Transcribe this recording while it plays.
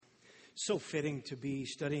So fitting to be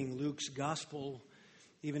studying Luke's gospel,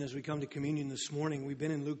 even as we come to communion this morning. We've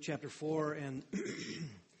been in Luke chapter 4, and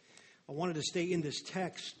I wanted to stay in this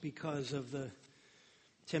text because of the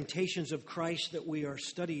temptations of Christ that we are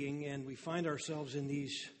studying, and we find ourselves in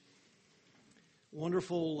these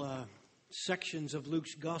wonderful sections of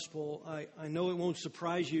Luke's gospel. I know it won't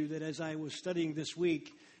surprise you that as I was studying this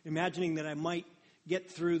week, imagining that I might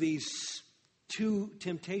get through these two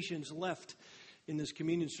temptations left in this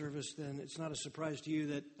communion service, then it's not a surprise to you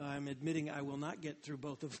that I'm admitting I will not get through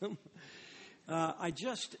both of them. I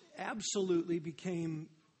just absolutely became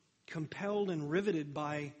compelled and riveted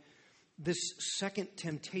by this second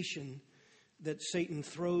temptation that Satan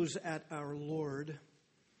throws at our Lord.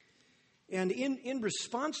 And in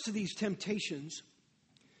response to these temptations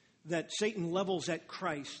that Satan levels at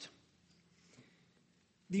Christ,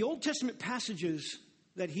 the Old Testament passages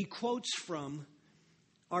that he quotes from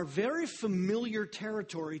are very familiar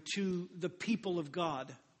territory to the people of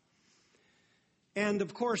God. And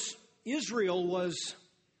of course, Israel was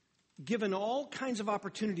given all kinds of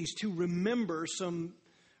opportunities to remember some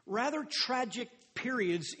rather tragic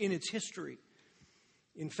periods in its history.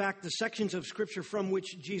 In fact, the sections of Scripture from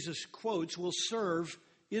which Jesus quotes will serve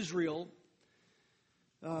Israel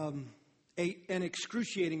an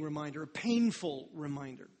excruciating reminder, a painful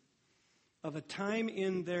reminder of a time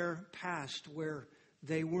in their past where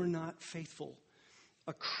they were not faithful,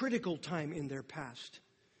 a critical time in their past.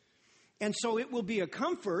 And so it will be a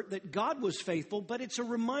comfort that God was faithful, but it's a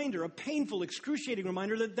reminder, a painful, excruciating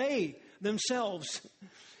reminder that they themselves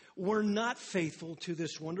were not faithful to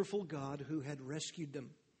this wonderful God who had rescued them.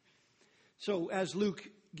 So as Luke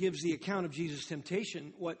gives the account of Jesus'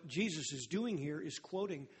 temptation, what Jesus is doing here is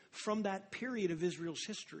quoting from that period of Israel's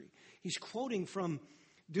history. He's quoting from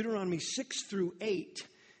Deuteronomy 6 through 8.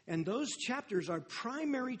 And those chapters are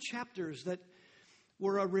primary chapters that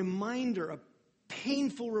were a reminder, a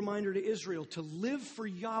painful reminder to Israel to live for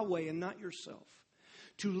Yahweh and not yourself,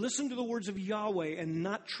 to listen to the words of Yahweh and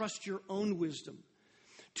not trust your own wisdom,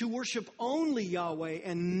 to worship only Yahweh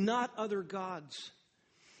and not other gods,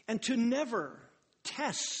 and to never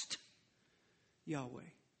test Yahweh.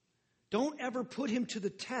 Don't ever put him to the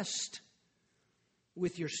test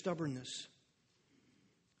with your stubbornness.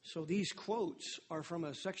 So these quotes are from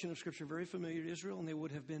a section of Scripture very familiar to Israel, and they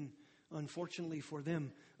would have been, unfortunately for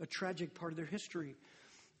them, a tragic part of their history.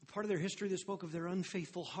 A part of their history that spoke of their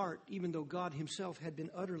unfaithful heart, even though God himself had been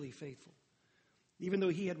utterly faithful. Even though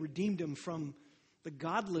he had redeemed them from the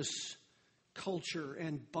godless culture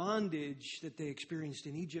and bondage that they experienced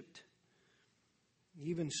in Egypt.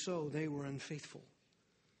 Even so, they were unfaithful.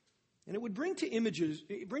 And it would bring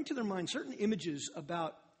to their mind certain images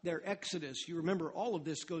about their exodus. You remember all of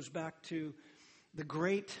this goes back to the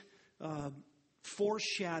great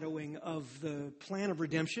foreshadowing of the plan of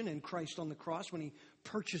redemption and Christ on the cross when he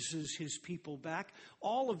purchases his people back.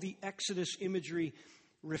 All of the Exodus imagery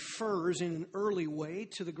refers in an early way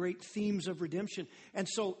to the great themes of redemption. And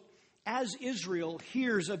so as Israel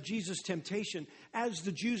hears of Jesus' temptation, as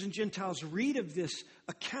the Jews and Gentiles read of this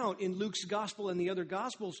account in Luke's gospel and the other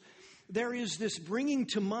gospels, there is this bringing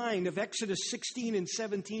to mind of Exodus 16 and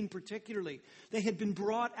 17 particularly. They had been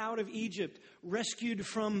brought out of Egypt, rescued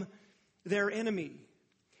from their enemy.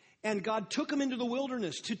 And God took them into the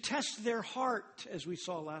wilderness to test their heart, as we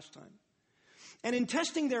saw last time. And in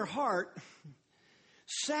testing their heart,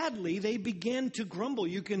 sadly, they began to grumble.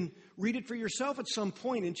 You can read it for yourself at some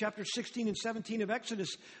point in chapter 16 and 17 of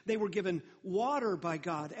Exodus. They were given water by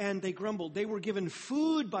God, and they grumbled. They were given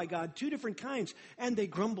food by God, two different kinds, and they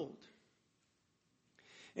grumbled.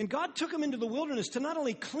 And God took them into the wilderness to not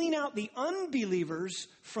only clean out the unbelievers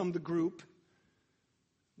from the group,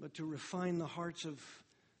 but to refine the hearts of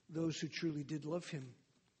those who truly did love him.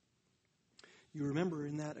 You remember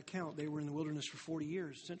in that account, they were in the wilderness for 40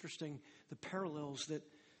 years. It's interesting, the parallels that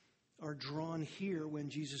are drawn here when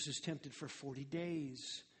Jesus is tempted for 40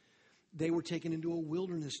 days. They were taken into a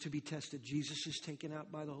wilderness to be tested. Jesus is taken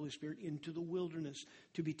out by the Holy Spirit into the wilderness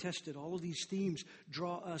to be tested. All of these themes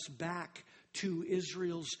draw us back to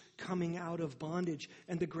Israel's coming out of bondage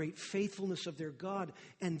and the great faithfulness of their God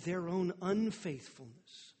and their own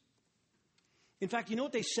unfaithfulness. In fact, you know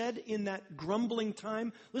what they said in that grumbling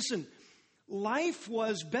time? Listen, life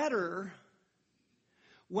was better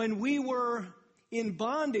when we were in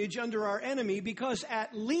bondage under our enemy because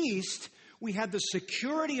at least we had the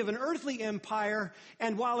security of an earthly empire,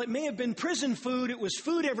 and while it may have been prison food, it was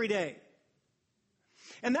food every day.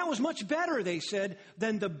 And that was much better, they said,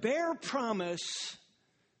 than the bare promise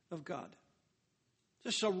of God.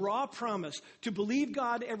 Just a raw promise to believe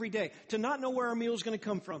God every day, to not know where our meal is going to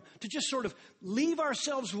come from, to just sort of leave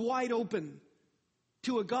ourselves wide open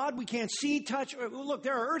to a God we can't see, touch. Look,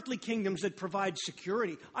 there are earthly kingdoms that provide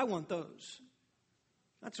security. I want those.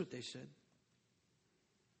 That's what they said.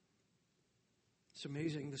 It's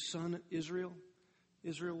amazing. The son, Israel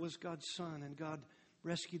was God's son, and God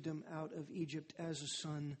rescued them out of Egypt as a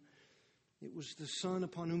son. It was the son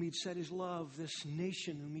upon whom he'd set his love, this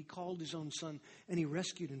nation whom he called his own son, and he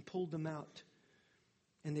rescued and pulled them out.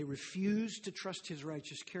 And they refused to trust his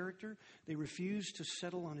righteous character. They refused to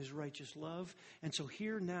settle on his righteous love. And so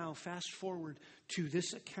here now, fast forward to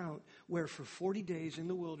this account where for 40 days in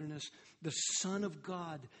the wilderness, the Son of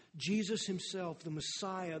God, Jesus himself, the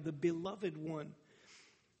Messiah, the beloved one,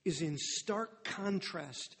 is in stark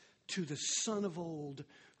contrast to the son of old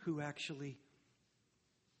who actually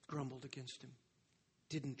grumbled against him,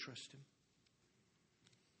 didn't trust him.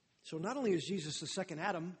 So not only is Jesus the second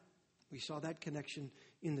Adam, we saw that connection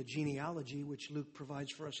in the genealogy, which Luke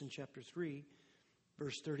provides for us in chapter 3,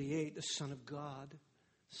 verse 38, the Son of God,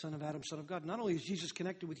 Son of Adam, Son of God. Not only is Jesus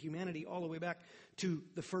connected with humanity all the way back to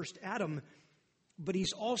the first Adam, but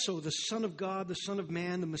he's also the Son of God, the Son of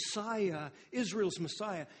Man, the Messiah, Israel's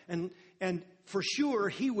Messiah. And for sure,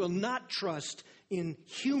 he will not trust in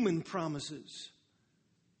human promises.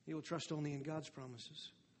 He will trust only in God's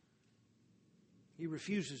promises. He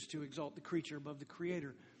refuses to exalt the creature above the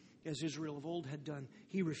Creator, as Israel of old had done.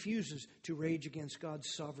 He refuses to rage against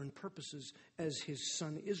God's sovereign purposes, as his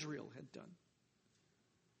son Israel had done.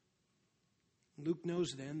 Luke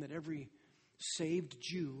knows then that every saved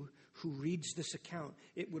Jew who reads this account,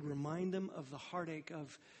 it would remind them of the heartache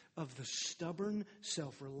of the stubborn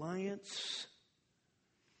self-reliance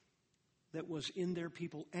that was in their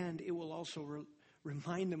people, and it will also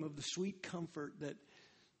remind them of the sweet comfort that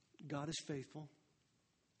God is faithful.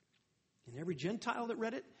 And every Gentile that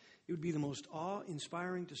read it, it would be the most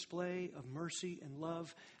awe-inspiring display of mercy and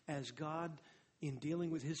love as God, in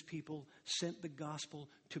dealing with his people, sent the gospel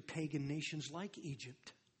to pagan nations like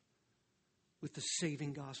Egypt with the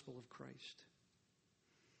saving gospel of Christ.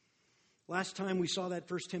 Last time we saw that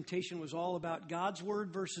first temptation was all about God's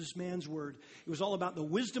word versus man's word. It was all about the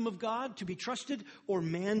wisdom of God to be trusted or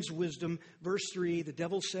man's wisdom. Verse 3, the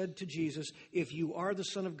devil said to Jesus, "If you are the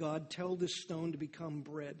Son of God, tell this stone to become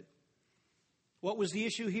bread." What was the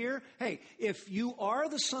issue here? Hey, if you are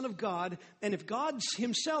the Son of God, and if God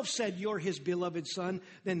himself said you're his beloved Son,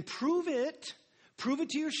 then prove it. Prove it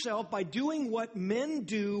to yourself by doing what men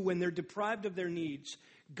do when they're deprived of their needs.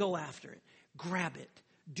 Go after it. Grab it.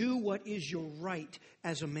 Do what is your right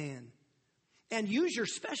as a man. And use your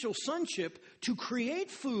special sonship to create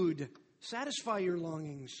food. Satisfy your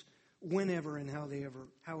longings whenever and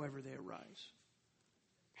however they arise.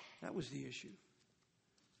 That was the issue.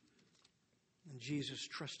 And Jesus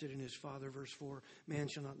trusted in his Father. Verse 4, man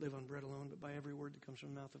shall not live on bread alone, but by every word that comes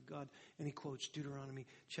from the mouth of God. And he quotes Deuteronomy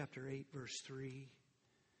chapter 8, verse 3.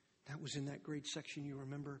 That was in that great section, you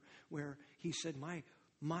remember, where he said,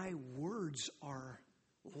 my words are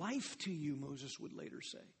life to you, Moses would later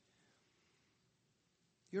say.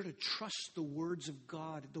 You're to trust the words of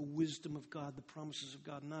God, the wisdom of God, the promises of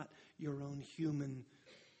God, not your own human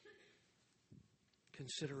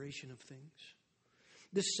consideration of things.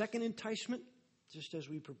 This second enticement, just as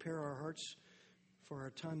we prepare our hearts for our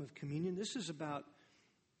time of communion, this is about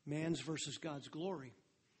man's versus God's glory.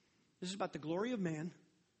 This is about the glory of man,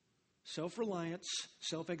 self-reliance,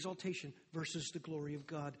 self-exaltation, versus the glory of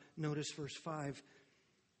God. Notice verse 5.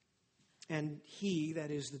 And he,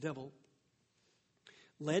 that is the devil,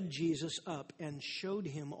 led Jesus up and showed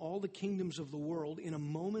him all the kingdoms of the world in a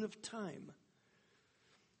moment of time.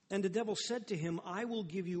 And the devil said to him, I will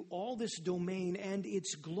give you all this domain and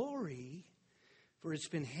its glory, for it's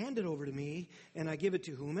been handed over to me, and I give it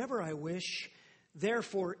to whomever I wish.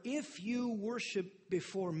 Therefore, if you worship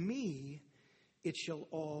before me, it shall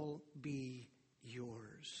all be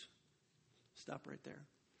yours. Stop right there.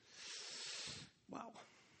 Wow.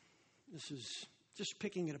 This is, just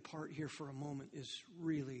picking it apart here for a moment is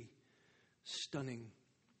really stunning.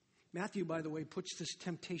 Matthew, by the way, puts this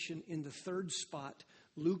temptation in the third spot.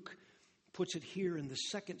 Luke puts it here in the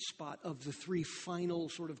second spot of the three final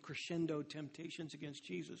sort of crescendo temptations against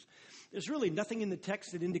Jesus. There's really nothing in the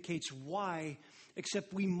text that indicates why,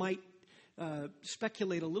 except we might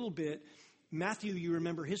speculate a little bit. Matthew, you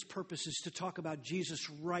remember, his purpose is to talk about Jesus'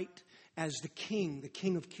 right as the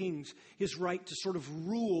King of Kings, his right to sort of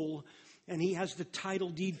rule, and he has the title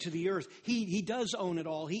deed to the earth. He does own it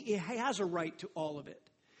all. He has a right to all of it.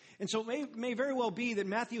 And so it may very well be that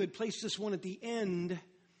Matthew had placed this one at the end,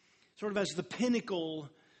 sort of as the pinnacle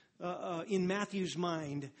in Matthew's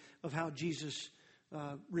mind of how Jesus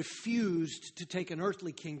refused to take an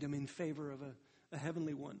earthly kingdom in favor of a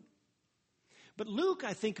heavenly one. But Luke,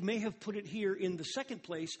 I think, may have put it here in the second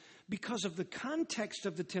place because of the context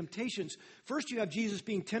of the temptations. First, you have Jesus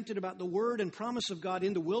being tempted about the word and promise of God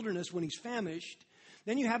in the wilderness when he's famished.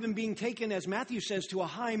 Then you have him being taken, as Matthew says, to a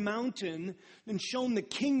high mountain and shown the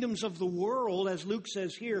kingdoms of the world, as Luke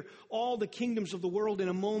says here, all the kingdoms of the world in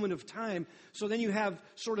a moment of time. So then you have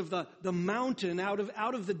sort of the mountain out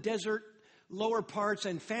of the desert lower parts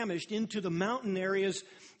and famished into the mountain areas.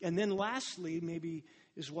 And then lastly, maybe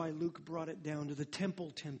is why Luke brought it down to the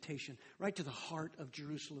temple temptation, right to the heart of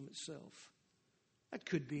Jerusalem itself. That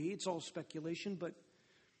could be. It's all speculation, but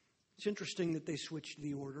it's interesting that they switched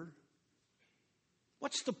the order.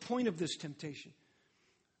 What's the point of this temptation?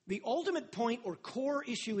 The ultimate point or core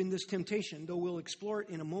issue in this temptation, though we'll explore it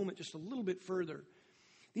in a moment just a little bit further,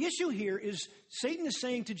 the issue here is Satan is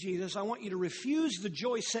saying to Jesus, I want you to refuse the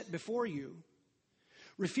joy set before you,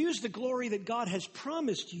 refuse the glory that God has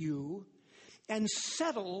promised you, and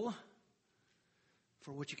settle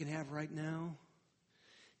for what you can have right now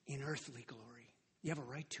in earthly glory. You have a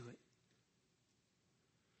right to it.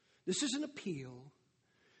 This is an appeal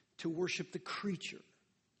to worship the creature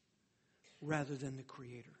rather than the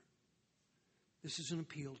Creator. This is an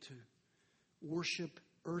appeal to worship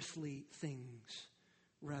earthly things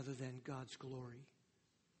rather than God's glory.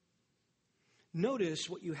 Notice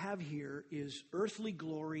what you have here is earthly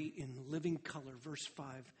glory in living color. Verse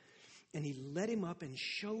 5. And he led him up and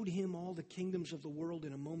showed him all the kingdoms of the world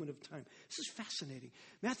in a moment of time. This is fascinating.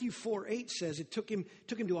 Matthew 4:8 says it took him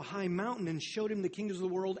to a high mountain and showed him the kingdoms of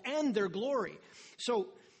the world and their glory. So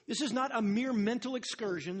this is not a mere mental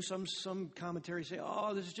excursion. Some commentaries say,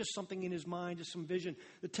 oh, this is just something in his mind, just some vision.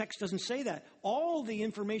 The text doesn't say that. All the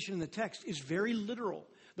information in the text is very literal.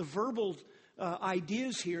 The verbal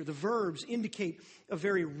ideas here, the verbs, indicate a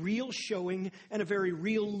very real showing and a very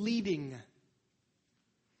real leading.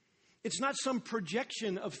 It's not some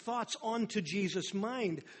projection of thoughts onto Jesus'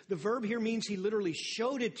 mind. The verb here means he literally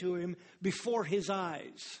showed it to him before his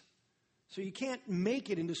eyes. So you can't make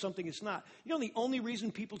it into something it's not. You know, the only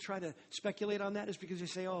reason people try to speculate on that is because they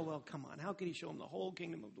say, oh, well, come on. How could he show him the whole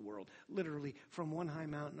kingdom of the world, literally from one high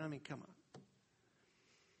mountain? I mean, come on.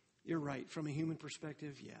 You're right. From a human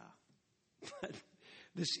perspective, yeah. But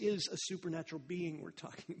this is a supernatural being we're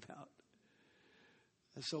talking about.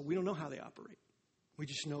 And so we don't know how they operate. We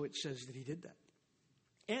just know it says that he did that.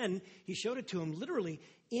 And he showed it to him literally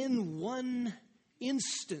in one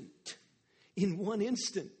instant. In one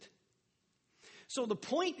instant. So the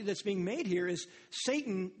point that's being made here is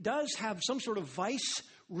Satan does have some sort of vice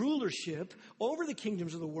rulership over the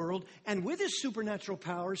kingdoms of the world, and with his supernatural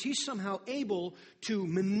powers, he's somehow able to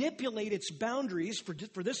manipulate its boundaries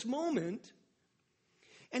for this moment.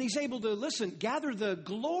 And he's able to, gather the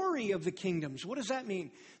glory of the kingdoms. What does that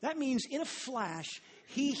mean? That means in a flash,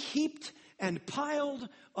 he heaped and piled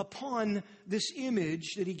upon this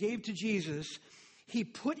image that he gave to Jesus. He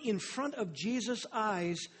put in front of Jesus'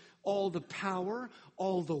 eyes all the power,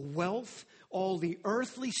 all the wealth, all the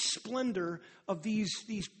earthly splendor of these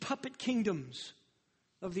puppet kingdoms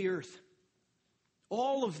of the earth.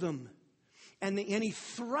 All of them. And he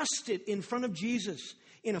thrust it in front of Jesus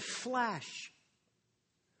in a flash.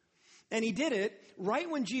 And he did it right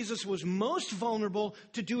when Jesus was most vulnerable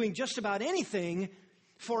to doing just about anything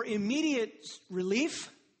for immediate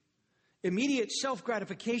relief, immediate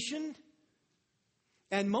self-gratification,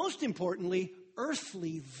 and most importantly,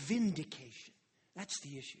 earthly vindication. That's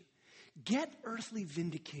the issue. Get earthly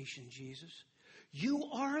vindication, Jesus. You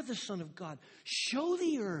are the Son of God. Show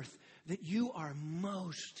the earth that you are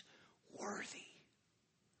most worthy.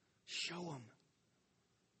 Show them.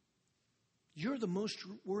 You're the most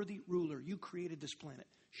worthy ruler. You created this planet.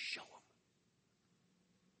 Show them.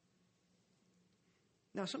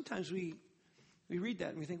 Now, sometimes we read that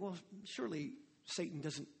and we think, well, surely Satan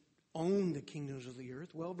doesn't own the kingdoms of the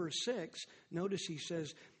earth. Well, verse 6, notice he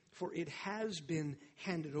says, for it has been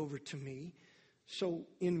handed over to me. So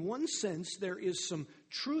in one sense, there is some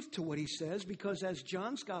truth to what he says, because as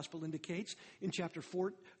John's gospel indicates in chapter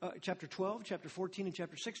 12, chapter 14, and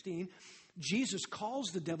chapter 16, Jesus calls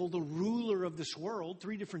the devil the ruler of this world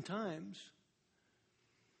 3 different times.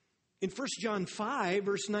 In 1 John 5,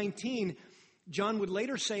 verse 19, John would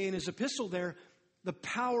later say in his epistle there, the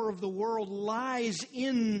power of the world lies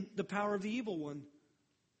in the power of the evil one.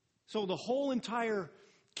 So the whole entire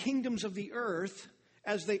kingdoms of the earth,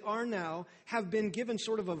 as they are now, have been given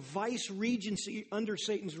sort of a vice regency under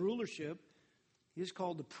Satan's rulership. He is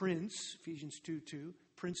called the prince, Ephesians 2:2,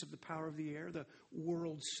 prince of the power of the air, the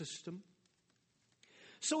world system.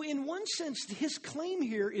 So in one sense, his claim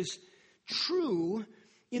here is true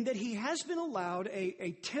in that he has been allowed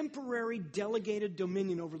a temporary delegated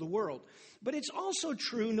dominion over the world. But it's also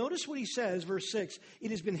true, notice what he says, verse 6, it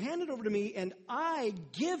has been handed over to me, and I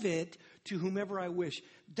give it to whomever I wish.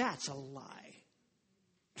 That's a lie.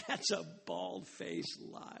 That's a bald-faced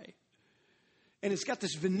lie. And it's got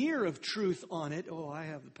this veneer of truth on it. Oh, I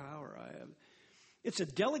have the power. It's a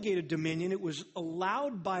delegated dominion. It was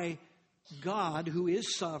allowed by God, who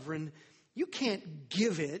is sovereign. You can't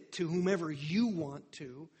give it to whomever you want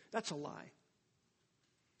to. That's a lie.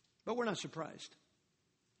 But we're not surprised.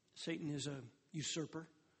 Satan is a usurper,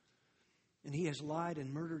 and he has lied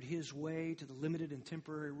and murdered his way to the limited and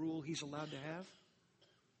temporary rule he's allowed to have.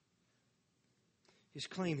 His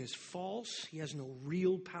claim is false. He has no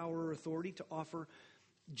real power or authority to offer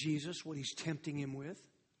Jesus what he's tempting him with.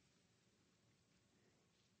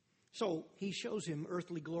 So he shows him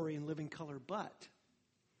earthly glory and living color, but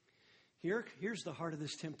here's the heart of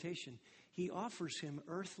this temptation. He offers him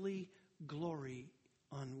earthly glory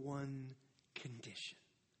on one condition.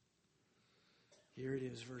 Here it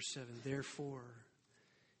is, verse 7. Therefore,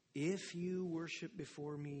 if you worship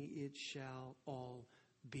before me, it shall all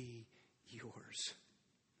be yours.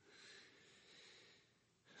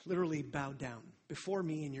 Literally, bow down. Before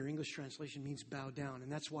me in your English translation means bow down.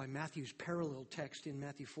 And that's why Matthew's parallel text in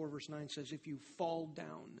Matthew 4, verse 9 says, if you fall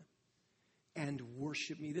down and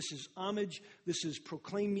worship me. This is homage. This is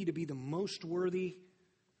proclaim me to be the most worthy.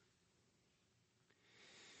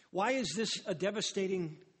 Why is this a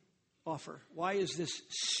devastating offer? Why is this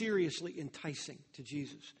seriously enticing to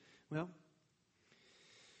Jesus? Well,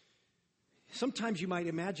 sometimes you might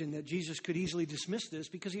imagine that Jesus could easily dismiss this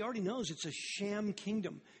because he already knows it's a sham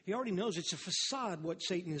kingdom. He already knows it's a facade what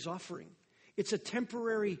Satan is offering. It's a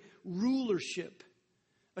temporary rulership,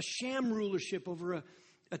 a sham rulership over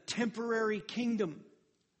a temporary kingdom.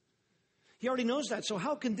 He already knows that, so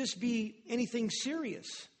how can this be anything serious?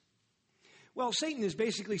 Well, Satan is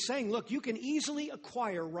basically saying, look, you can easily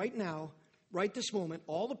acquire right now, right this moment,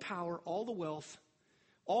 all the power, all the wealth,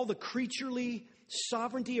 all the creaturely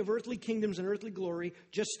sovereignty of earthly kingdoms and earthly glory,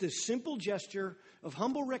 just this simple gesture of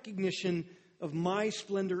humble recognition of my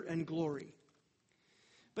splendor and glory.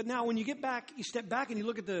 But now when you step back and you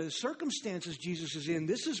look at the circumstances Jesus is in,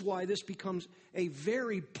 this is why this becomes a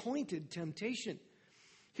very pointed temptation.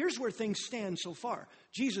 Here's where things stand so far.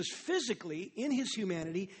 Jesus physically, in his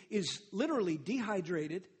humanity, is literally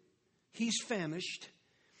dehydrated. He's famished.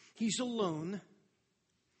 He's alone.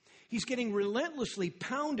 He's getting relentlessly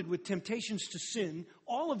pounded with temptations to sin,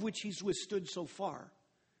 all of which he's withstood so far.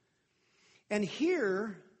 And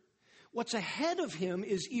here, what's ahead of him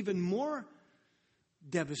is even more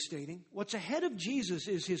devastating. What's ahead of Jesus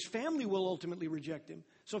is his family will ultimately reject him.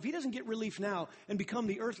 So if he doesn't get relief now and become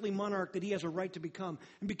the earthly monarch that he has a right to become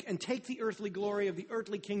and take the earthly glory of the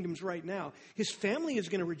earthly kingdoms right now, his family is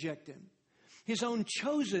going to reject him. His own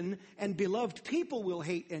chosen and beloved people will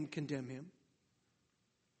hate and condemn him.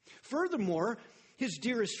 Furthermore, his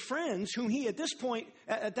dearest friends, whom he at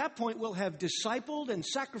that point will have discipled and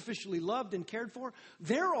sacrificially loved and cared for,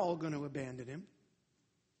 they're all going to abandon him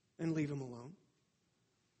and leave him alone.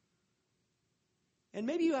 And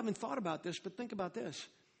maybe you haven't thought about this, but think about this.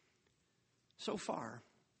 So far,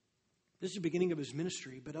 this is the beginning of his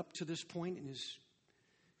ministry, but up to this point in his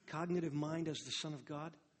cognitive mind as the Son of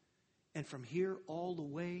God, and from here all the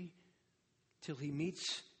way till he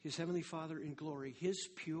meets his Heavenly Father in glory, his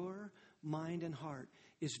pure mind and heart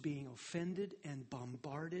is being offended and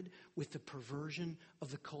bombarded with the perversion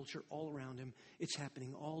of the culture all around him. It's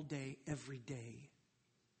happening all day, every day.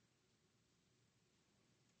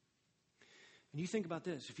 And you think about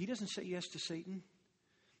this. If he doesn't say yes to Satan,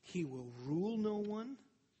 he will rule no one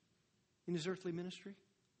in his earthly ministry.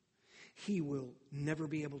 He will never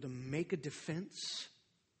be able to make a defense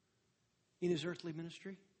in his earthly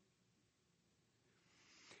ministry.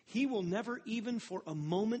 He will never even for a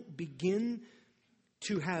moment begin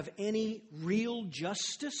to have any real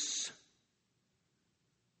justice.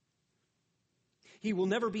 He will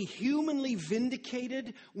never be humanly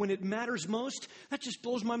vindicated when it matters most. That just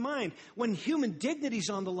blows my mind. When human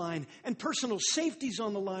dignity's on the line and personal safety's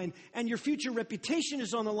on the line and your future reputation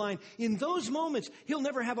is on the line, in those moments, he'll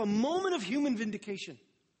never have a moment of human vindication.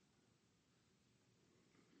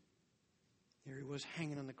 There he was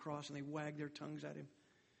hanging on the cross and they wagged their tongues at him.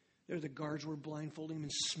 There the guards were blindfolding him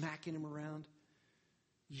and smacking him around,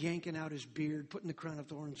 yanking out his beard, putting the crown of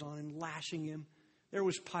thorns on him, lashing him. There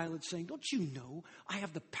was Pilate saying, don't you know I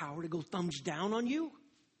have the power to go thumbs down on you?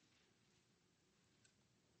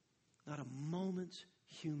 Not a moment's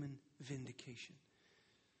human vindication.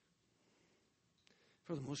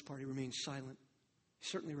 For the most part, he remains silent He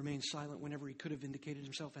certainly remained silent whenever he could have vindicated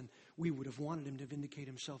himself, and we would have wanted him to vindicate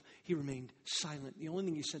himself. He remained silent. The only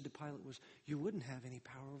thing he said to Pilate was, "You wouldn't have any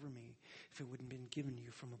power over me if it wouldn't have been given you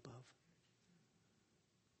from above."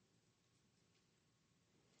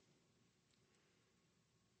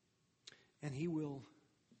 And he will,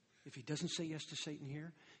 if he doesn't say yes to Satan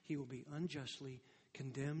here, he will be unjustly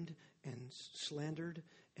condemned and slandered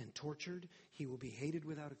and tortured. He will be hated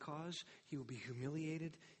without a cause. He will be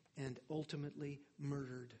humiliated and ultimately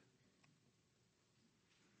murdered.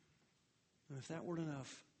 And if that weren't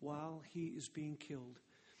enough, while he is being killed,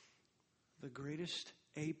 the greatest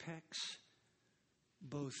apex,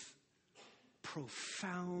 both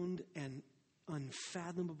profound and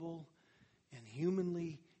unfathomable and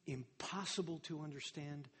humanly impossible to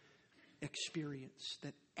understand experience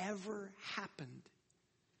that ever happened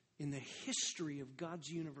in the history of God's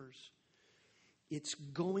universe, it's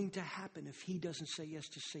going to happen if he doesn't say yes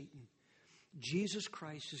to Satan. Jesus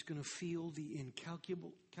Christ is going to feel the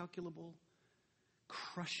incalculable,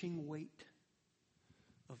 crushing weight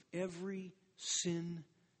of every sin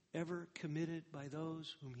ever committed by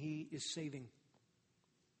those whom he is saving.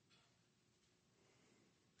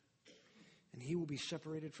 And he will be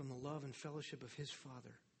separated from the love and fellowship of his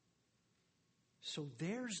Father. So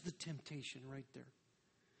there's the temptation right there.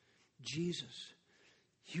 Jesus,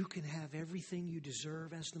 you can have everything you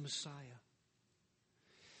deserve as the Messiah.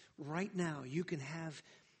 Right now, you can have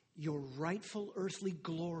your rightful earthly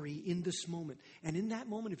glory in this moment. And in that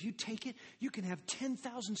moment, if you take it, you can have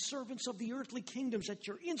 10,000 servants of the earthly kingdoms at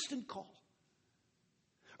your instant call.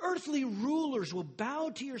 Earthly rulers will bow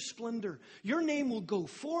to your splendor. Your name will go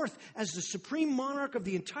forth as the supreme monarch of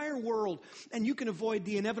the entire world. And you can avoid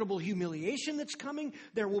the inevitable humiliation that's coming.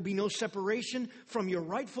 There will be no separation from your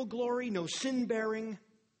rightful glory, no sin bearing.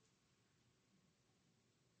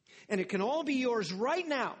 And it can all be yours right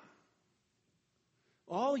now.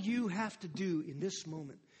 All you have to do in this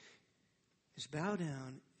moment is bow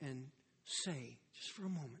down and say, just for a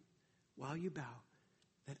moment, while you bow,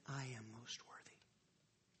 that I am most worthy.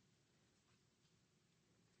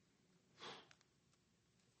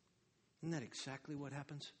 Isn't that exactly what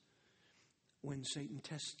happens when Satan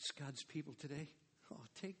tests God's people today? Oh,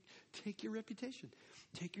 take your reputation.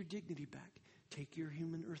 Take your dignity back. Take your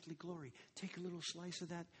human earthly glory. Take a little slice of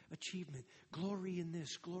that achievement. Glory in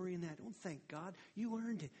this, glory in that. Don't thank God. You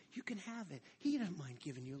earned it. You can have it. He doesn't mind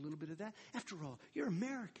giving you a little bit of that. After all, you're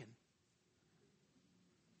American.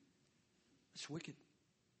 That's wicked.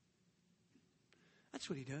 That's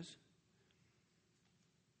what he does.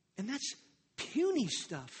 And that's puny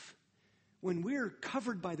stuff. When we're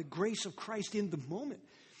covered by the grace of Christ in the moment.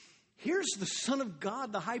 Here's the Son of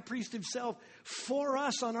God, the high priest himself, for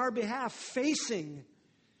us on our behalf, facing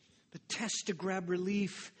the test to grab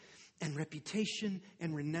relief and reputation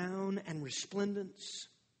and renown and resplendence.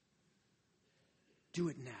 Do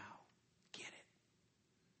it now. Get it.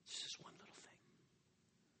 It's just one little thing.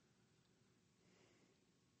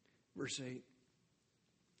 Verse 8.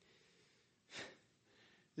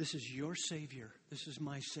 This is your Savior. This is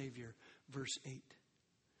my Savior. Verse 8.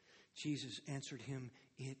 Jesus answered him,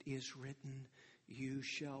 "It is written, you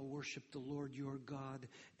shall worship the Lord your God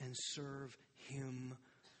and serve him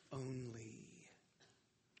only."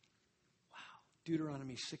 Wow.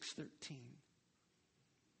 Deuteronomy 6:13.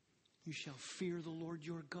 You shall fear the Lord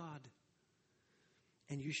your God,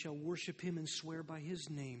 and you shall worship him and swear by his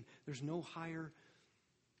name. There's no higher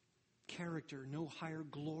character, no higher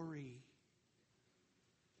glory.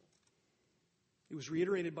 It was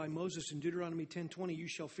reiterated by Moses in Deuteronomy 10:20. You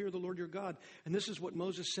shall fear the Lord your God. And this is what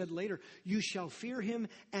Moses said later. You shall fear him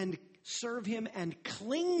and serve him and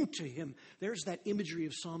cling to him. There's that imagery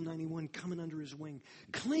of Psalm 91 coming under his wing.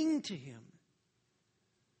 Cling to him.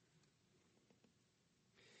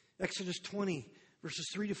 Exodus 20, verses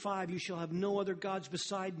 3-5. You shall have no other gods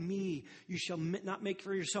beside me. You shall not make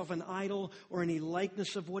for yourself an idol or any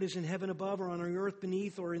likeness of what is in heaven above or on the earth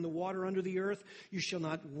beneath or in the water under the earth. You shall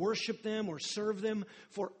not worship them or serve them.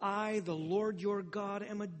 For I, the Lord your God,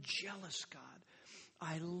 am a jealous God.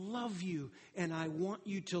 I love you and I want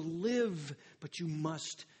you to live, but you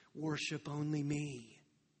must worship only me.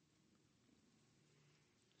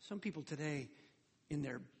 Some people today, in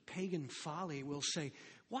their pagan folly, will say,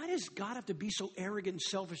 why does God have to be so arrogant and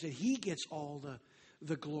selfish that he gets all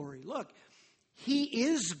the glory? Look, he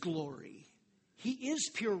is glory. He is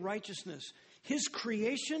pure righteousness. His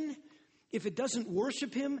creation, if it doesn't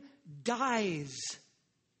worship him, dies.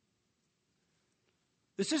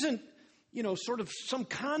 This isn't, sort of some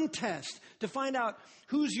contest to find out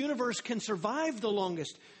whose universe can survive the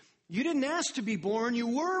longest. You didn't ask to be born. You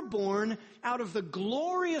were born out of the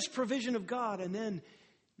glorious provision of God. And then,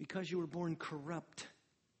 because you were born corrupt,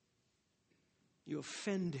 you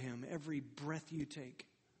offend him every breath you take.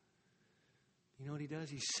 You know what he does?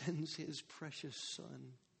 He sends his precious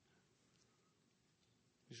Son,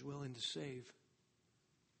 who's willing to save.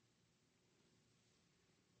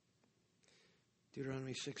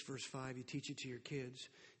 Deuteronomy 6, verse 5, you teach it to your kids.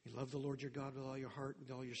 You love the Lord your God with all your heart, with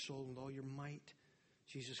all your soul, with all your might.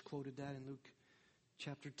 Jesus quoted that in Luke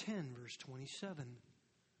chapter 10, verse 27.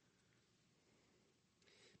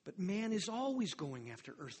 But man is always going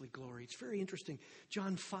after earthly glory. It's very interesting.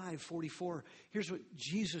 John 5:44. Here's what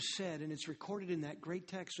Jesus said, and it's recorded in that great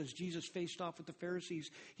text as Jesus faced off with the Pharisees.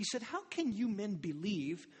 He said, how can you men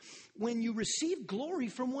believe when you receive glory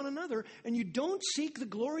from one another and you don't seek the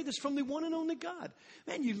glory that's from the one and only God?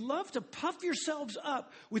 Man, you love to puff yourselves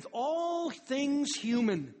up with all things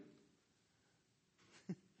human.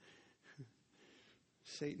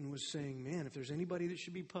 Satan was saying, man, if there's anybody that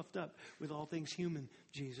should be puffed up with all things human,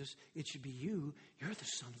 Jesus, it should be you. You're the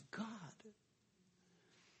Son of God.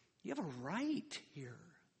 You have a right here.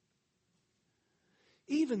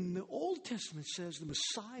 Even the Old Testament says the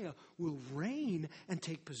Messiah will reign and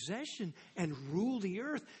take possession and rule the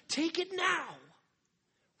earth. Take it now.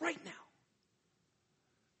 Right now.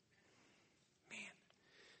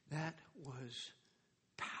 Man, that was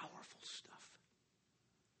powerful stuff.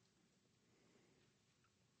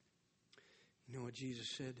 You know what Jesus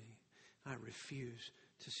said? I refuse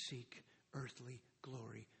to seek earthly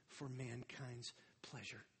glory for mankind's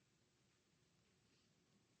pleasure.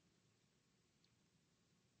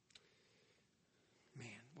 Man,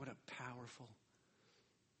 what a powerful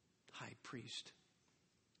high priest.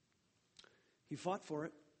 He fought for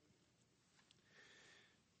it.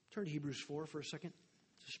 Turn to Hebrews 4 for a second.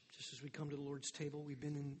 Just as we come to the Lord's table, we've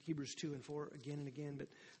been in Hebrews 2 and 4 again and again, but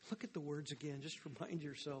look at the words again. Just remind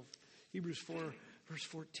yourself. Hebrews 4, verse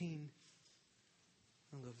 14.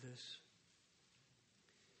 I love this.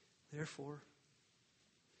 Therefore,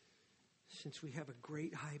 since we have a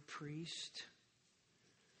great high priest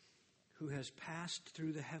who has passed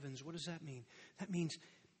through the heavens, what does that mean? That means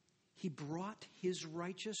he brought his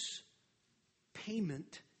righteous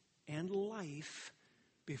payment and life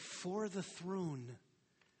before the throne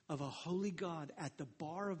of a holy God at the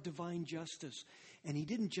bar of divine justice. And he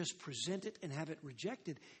didn't just present it and have it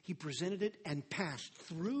rejected. He presented it and passed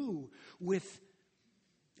through with,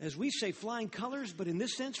 as we say, flying colors, but in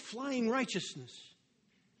this sense, flying righteousness.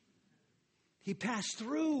 He passed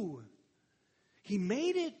through. He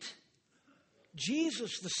made it.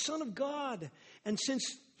 Jesus, the Son of God. And since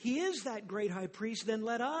he is that great high priest, then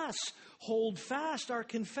let us hold fast our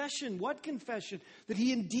confession. What confession? That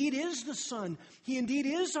he indeed is the Son. He indeed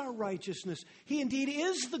is our righteousness. He indeed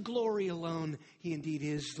is the glory alone. He indeed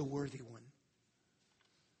is the worthy one.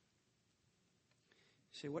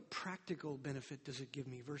 You say, what practical benefit does it give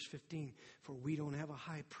me? Verse 15, for we don't have a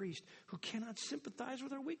high priest who cannot sympathize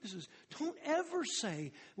with our weaknesses. Don't ever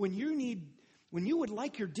say when you would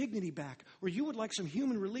like your dignity back, or you would like some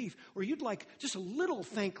human relief, or you'd like just a little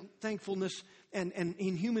thankfulness and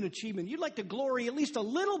in human achievement. You'd like to glory at least a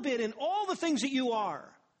little bit in all the things that you are.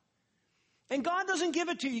 And God doesn't give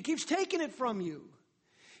it to you. He keeps taking it from you.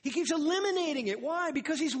 He keeps eliminating it. Why?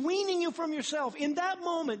 Because he's weaning you from yourself. In that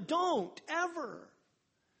moment, don't ever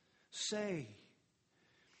say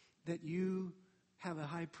that you have a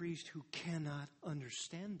high priest who cannot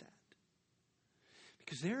understand that.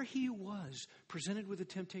 Because there he was, presented with a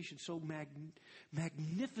temptation so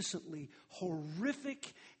magnificently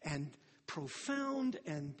horrific and profound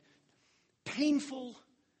and painful.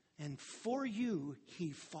 And for you, he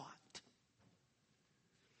fought.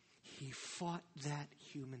 He fought that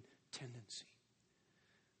human tendency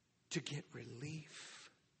to get relief,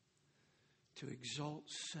 to exalt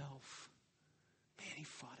self. Man, he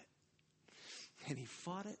fought it. And he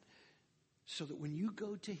fought it so that when you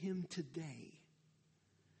go to him today,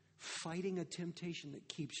 fighting a temptation that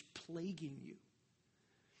keeps plaguing you,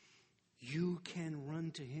 you can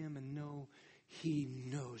run to him and know he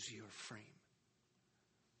knows your frame.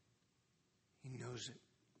 He knows it.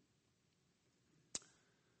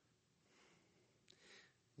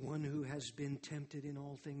 One who has been tempted in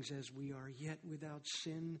all things as we are, yet without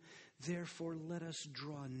sin. Therefore, let us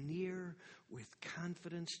draw near with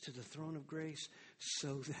confidence to the throne of grace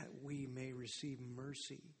so that we may receive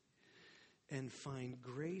mercy and find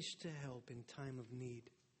grace to help in time of need.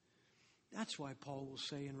 That's why Paul will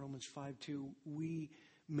say in Romans 5:2, we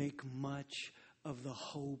make much of the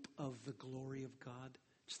hope of the glory of God.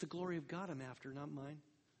 It's the glory of God I'm after, not mine.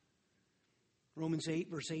 Romans 8,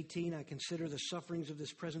 verse 18, I consider the sufferings of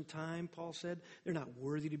this present time, Paul said, they're not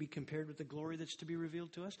worthy to be compared with the glory that's to be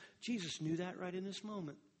revealed to us. Jesus knew that right in this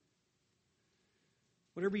moment.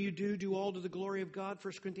 Whatever you do, do all to the glory of God.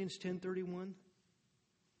 1 Corinthians 10:31.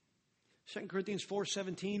 2 Corinthians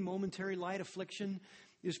 4:17, momentary light affliction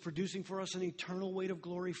is producing for us an eternal weight of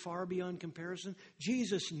glory far beyond comparison.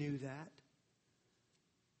 Jesus knew that.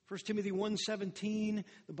 1 Timothy 1:17,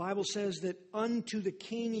 the Bible says that unto the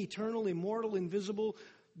King, eternal, immortal, invisible,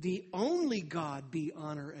 the only God be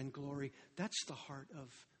honor and glory. That's the heart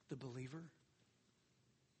of the believer.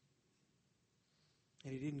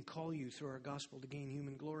 And He didn't call you through our gospel to gain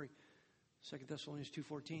human glory. 2 Thessalonians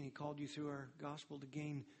 2:14, He called you through our gospel to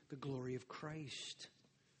gain the glory of Christ,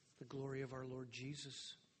 the glory of our Lord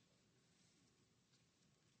Jesus.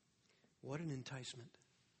 What an enticement.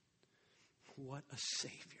 What a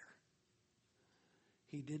Savior.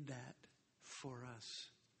 He did that for us.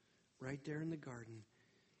 Right there in the garden,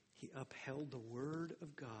 He upheld the Word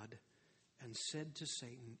of God and said to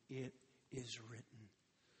Satan, "It is written.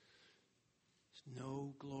 There's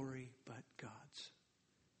no glory but God's.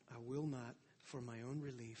 I will not, for my own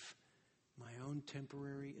relief, my own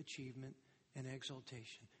temporary achievement and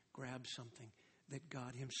exaltation, grab something that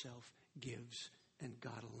God Himself gives and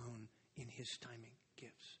God alone in His timing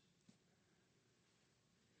gives."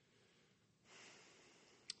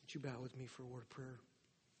 Would you bow with me for a word of prayer?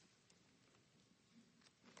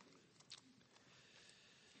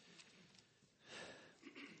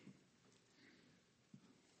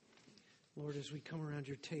 Lord, as we come around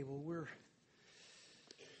your table, we're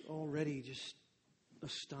already just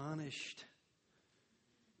astonished.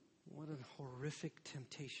 What a horrific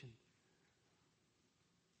temptation.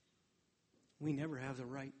 We never have the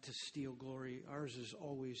right to steal glory. Ours is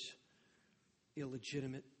always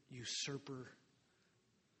illegitimate, usurper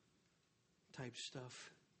type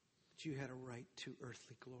stuff. But you had a right to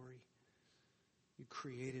earthly glory. You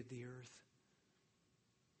created the earth.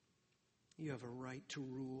 You have a right to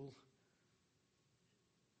rule.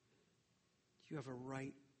 You have a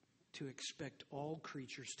right to expect all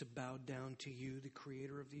creatures to bow down to you, the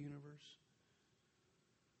creator of the universe.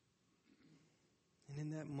 And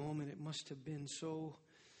in that moment, it must have been so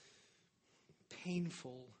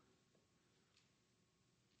painful.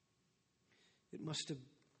 It must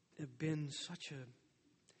have been such a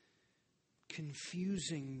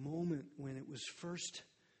confusing moment when it was first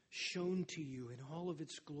shown to you in all of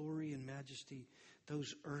its glory and majesty,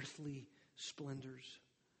 those earthly splendors.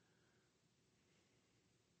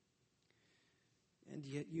 And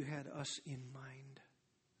yet you had us in mind.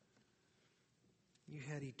 You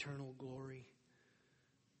had eternal glory,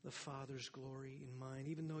 the Father's glory in mind,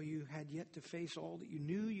 even though you had yet to face all that you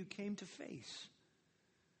knew you came to face.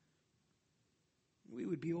 We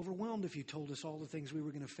would be overwhelmed if you told us all the things we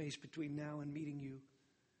were going to face between now and meeting you.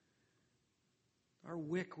 Our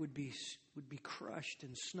wick would be crushed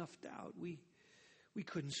and snuffed out. We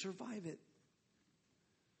couldn't survive it.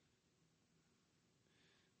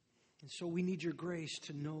 And so we need your grace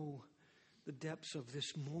to know the depths of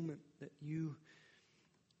this moment that you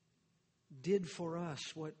did for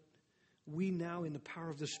us what we now in the power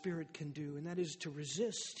of the Spirit can do, and that is to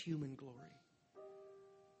resist human glory,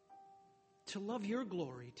 to love your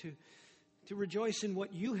glory, to rejoice in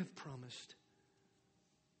what you have promised,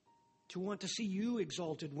 to want to see you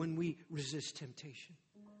exalted when we resist temptation,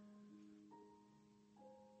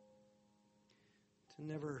 to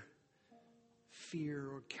never fear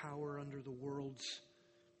or cower under the world's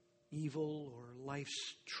evil or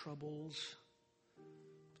life's troubles,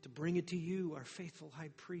 but to bring it to you, our faithful high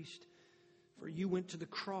priest. For you went to the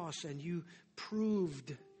cross and you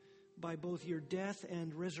proved by both your death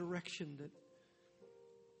and resurrection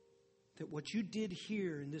that what you did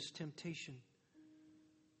here in this temptation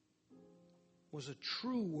was a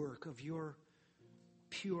true work of your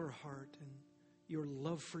pure heart and your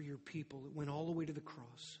love for your people. It went all the way to the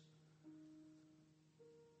cross.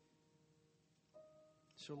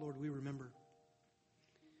 So, Lord, we remember.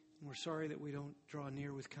 And we're sorry that we don't draw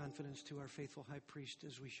near with confidence to our faithful high priest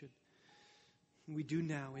as we should. We do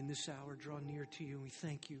now in this hour draw near to you, and we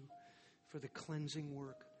thank you for the cleansing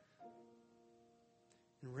work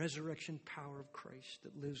and resurrection power of Christ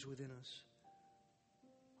that lives within us.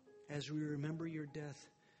 As we remember your death,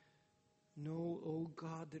 know, O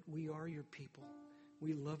God, that we are your people.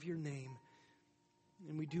 We love your name.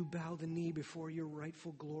 And we do bow the knee before your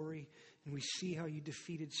rightful glory. And we see how you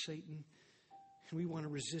defeated Satan. And we want to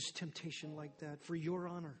resist temptation like that for your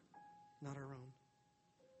honor, not our own.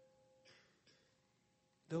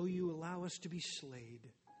 Though you allow us to be slayed,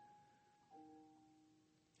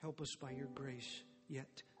 help us by your grace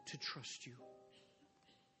yet to trust you.